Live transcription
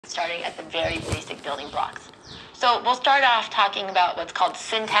starting at the very basic building blocks. So we'll start off talking about what's called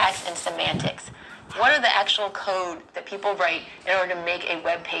syntax and semantics. What are the actual code that people write in order to make a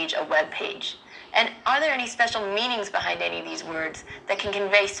web page a web page? And are there any special meanings behind any of these words that can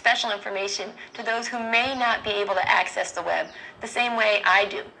convey special information to those who may not be able to access the web the same way I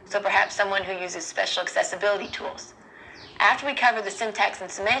do? So perhaps someone who uses special accessibility tools. After we cover the syntax and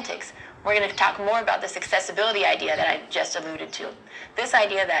semantics, we're going to talk more about this accessibility idea that I just alluded to. This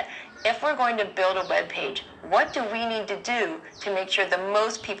idea that if we're going to build a web page, what do we need to do to make sure the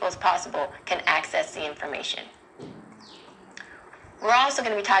most people as possible can access the information? We're also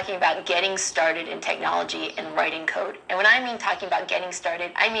going to be talking about getting started in technology and writing code. And when I mean talking about getting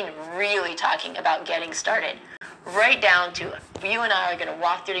started, I mean really talking about getting started. Right down to you and I are going to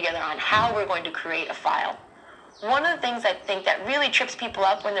walk through together on how we're going to create a file. One of the things I think that really trips people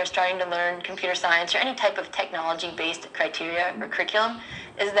up when they're starting to learn computer science or any type of technology-based criteria or curriculum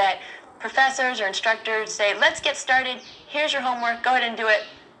is that professors or instructors say, let's get started, here's your homework, go ahead and do it,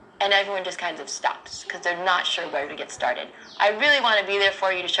 and everyone just kind of stops because they're not sure where to get started. I really want to be there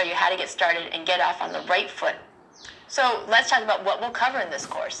for you to show you how to get started and get off on the right foot. So let's talk about what we'll cover in this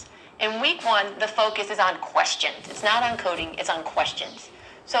course. In week 1, the focus is on questions. It's not on coding, it's on questions.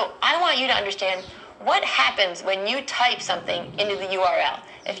 So I want you to understand what happens when you type something into the URL.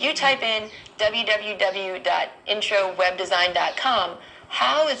 If you type in www.introwebdesign.com,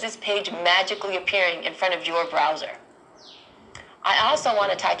 how is this page magically appearing in front of your browser? I also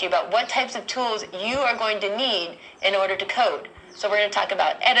want to talk to you about what types of tools you are going to need in order to code. So we're going to talk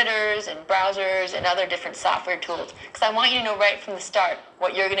about editors and browsers and other different software tools, because I want you to know right from the start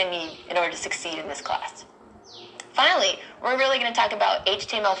what you're going to need in order to succeed in this class. Finally, we're really going to talk about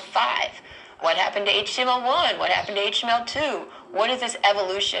HTML5. What happened to HTML1? What happened to HTML2? What is this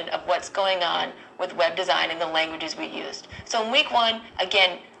evolution of what's going on with web design and the languages we used? So in week 1,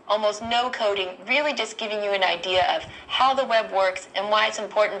 again, almost no coding, really just giving you an idea of how the web works and why it's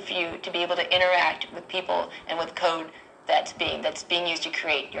important for you to be able to interact with people and with code that's being used to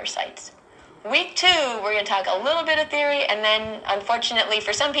create your sites. Week 2, we're going to talk a little bit of theory and then, unfortunately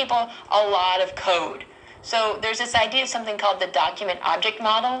for some people, a lot of code. So there's this idea of something called the document object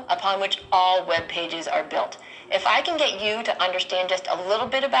model upon which all web pages are built. If I can get you to understand just a little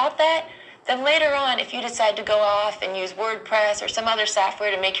bit about that, then later on, if you decide to go off and use WordPress or some other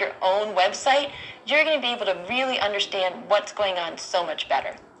software to make your own website, you're going to be able to really understand what's going on so much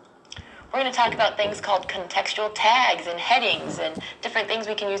better. We're going to talk about things called contextual tags and headings and different things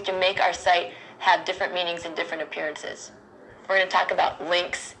we can use to make our site have different meanings and different appearances. We're going to talk about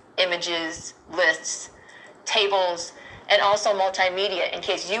links, images, lists, tables, and also multimedia in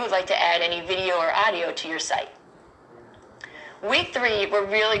case you would like to add any video or audio to your site. Week 3, we're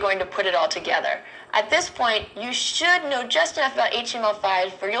really going to put it all together. At this point, you should know just enough about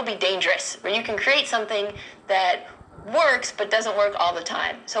HTML5 where you'll be dangerous, where you can create something that works but doesn't work all the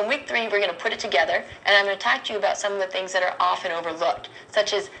time. So in week 3, we're going to put it together, and I'm going to talk to you about some of the things that are often overlooked,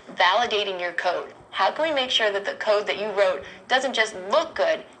 such as validating your code. How can we make sure that the code that you wrote doesn't just look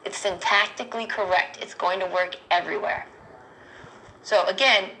good, it's syntactically correct, it's going to work everywhere? So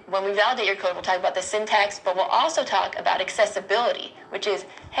again, when we validate your code, we'll talk about the syntax, but we'll also talk about accessibility, which is,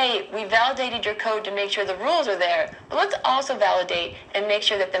 hey, we validated your code to make sure the rules are there, but let's also validate and make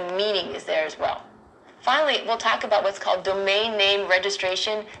sure that the meaning is there as well. Finally, we'll talk about what's called domain name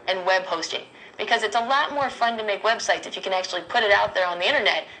registration and web hosting, because it's a lot more fun to make websites if you can actually put it out there on the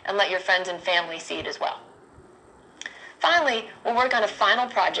internet and let your friends and family see it as well. Finally, we'll work on a final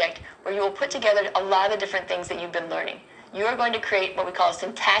project where you will put together a lot of the different things that you've been learning. You are going to create what we call a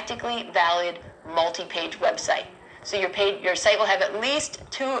syntactically valid multi-page website. So your site will have at least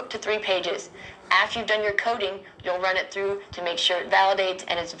 2 to 3 pages. After you've done your coding, you'll run it through to make sure it validates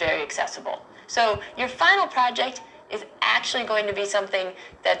and it's very accessible. So your final project is actually going to be something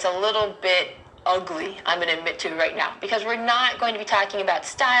that's a little bit ugly, I'm going to admit to right now, because we're not going to be talking about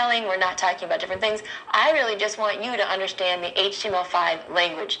styling, we're not talking about different things. I really just want you to understand the HTML5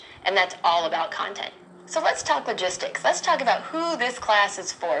 language, and that's all about content. So let's talk logistics. Let's talk about who this class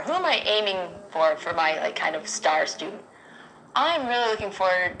is for. Who am I aiming for my kind of star student? I'm really looking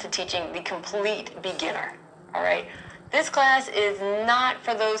forward to teaching the complete beginner, all right? This class is not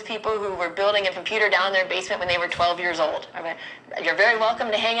for those people who were building a computer down in their basement when they were 12 years old. I mean, you're very welcome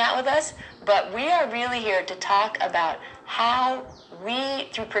to hang out with us, but we are really here to talk about how we,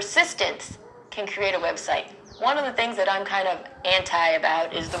 through persistence, can create a website. One of the things that I'm kind of anti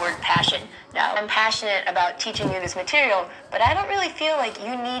about is the word passion. Now, I'm passionate about teaching you this material, but I don't really feel like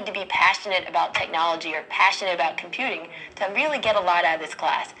you need to be passionate about technology or passionate about computing to really get a lot out of this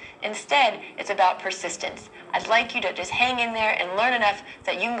class. Instead, it's about persistence. I'd like you to just hang in there and learn enough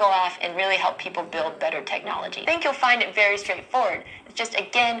that you can go off and really help people build better technology. I think you'll find it very straightforward. It's just,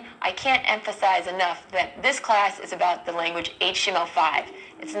 again, I can't emphasize enough that this class is about the language HTML5.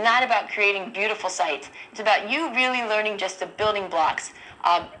 It's not about creating beautiful sites. It's about you really learning just the building blocks.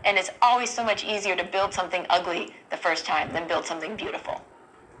 And it's always so much easier to build something ugly the first time than build something beautiful.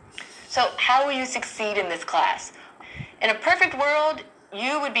 So how will you succeed in this class? In a perfect world,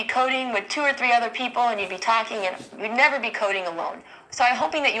 you would be coding with 2 or 3 other people and you'd be talking and you'd never be coding alone. So I'm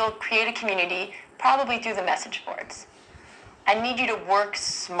hoping that you'll create a community, probably through the message boards. I need you to work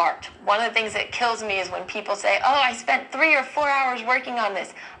smart. One of the things that kills me is when people say, oh, I spent 3 or 4 hours working on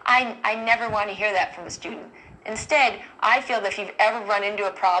this. I never want to hear that from a student. Instead, I feel that if you've ever run into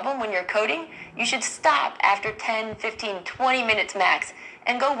a problem when you're coding, you should stop after 10, 15, 20 minutes max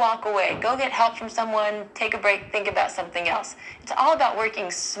and go walk away. Go get help from someone, take a break, think about something else. It's all about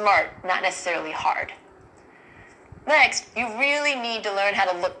working smart, not necessarily hard. Next, you really need to learn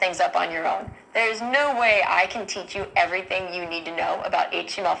how to look things up on your own. There's no way I can teach you everything you need to know about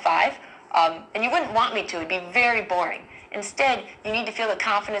HTML5, and you wouldn't want me to. It'd be very boring. Instead, you need to feel the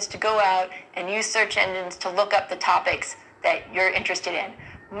confidence to go out and use search engines to look up the topics that you're interested in.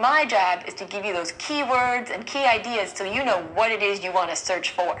 My job is to give you those keywords and key ideas so you know what it is you want to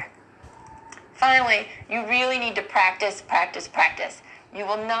search for. Finally, you really need to practice, practice, practice. You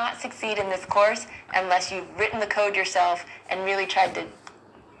will not succeed in this course unless you've written the code yourself and really tried to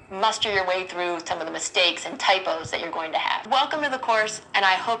muster your way through some of the mistakes and typos that you're going to have. Welcome to the course, and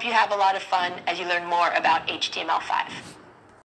I hope you have a lot of fun as you learn more about HTML5.